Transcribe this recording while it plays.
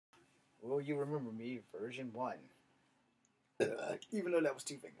Will you remember me? Version 1. Even though that was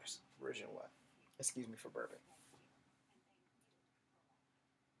two fingers. Version 1. Excuse me for burping.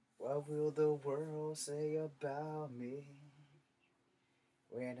 What will the world say about me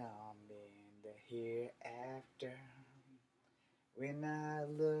when I'm in the hereafter? When I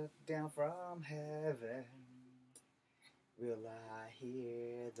look down from heaven, will I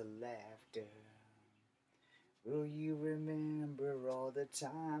hear the laughter? Will you remember all the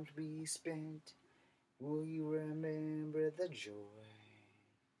times we spent? Will you remember the joy?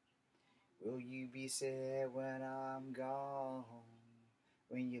 Will you be sad when I'm gone?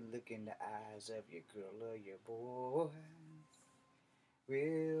 When you look in the eyes of your girl or your boy?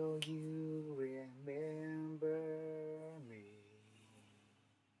 Will you remember me?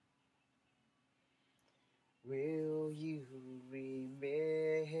 Will you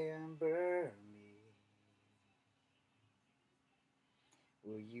remember me?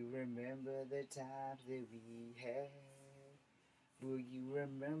 Will you remember the times that we had? Will you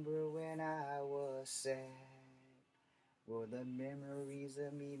remember when I was sad? Will the memories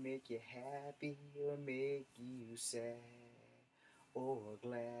of me make you happy or make you sad or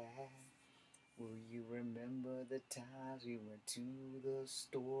glad? Will you remember the times we went to the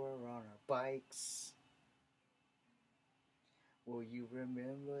store on our bikes? Will you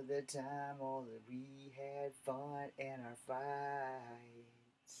remember the time all that we had fun and our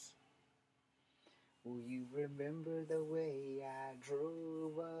fights? Will you remember the way I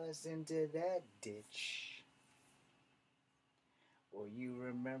drove us into that ditch? Will you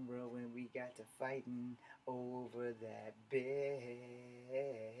remember when we got to fighting over that bitch?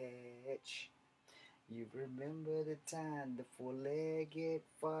 You remember the time the four-legged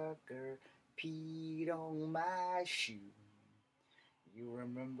fucker peed on my shoe? You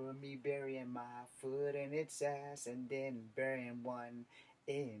remember me burying my foot in its ass and then burying one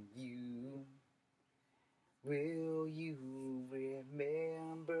in you? Will you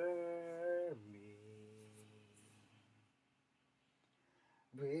remember me?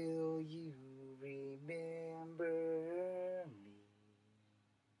 Will you remember me?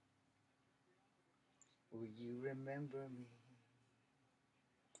 Will you remember me?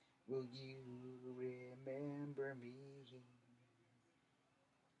 Will you remember me?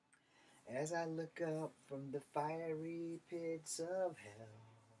 As I look up from the fiery pits of hell,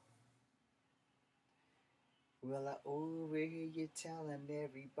 will I overhear you telling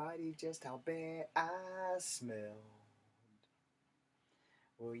everybody just how bad I smell?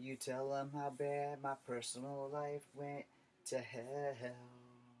 Will you tell them how bad my personal life went to hell?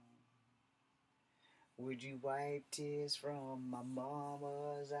 Would you wipe tears from my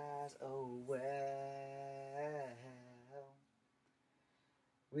mama's eyes? Oh well.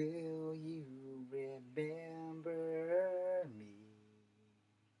 Will you remember me?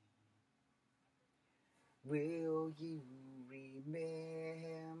 Will you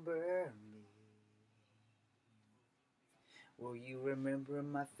remember me? Will you remember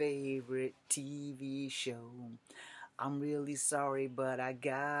my favorite TV show? I'm really sorry, but I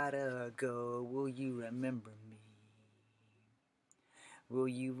gotta go. Will you remember me? Will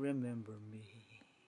you remember me?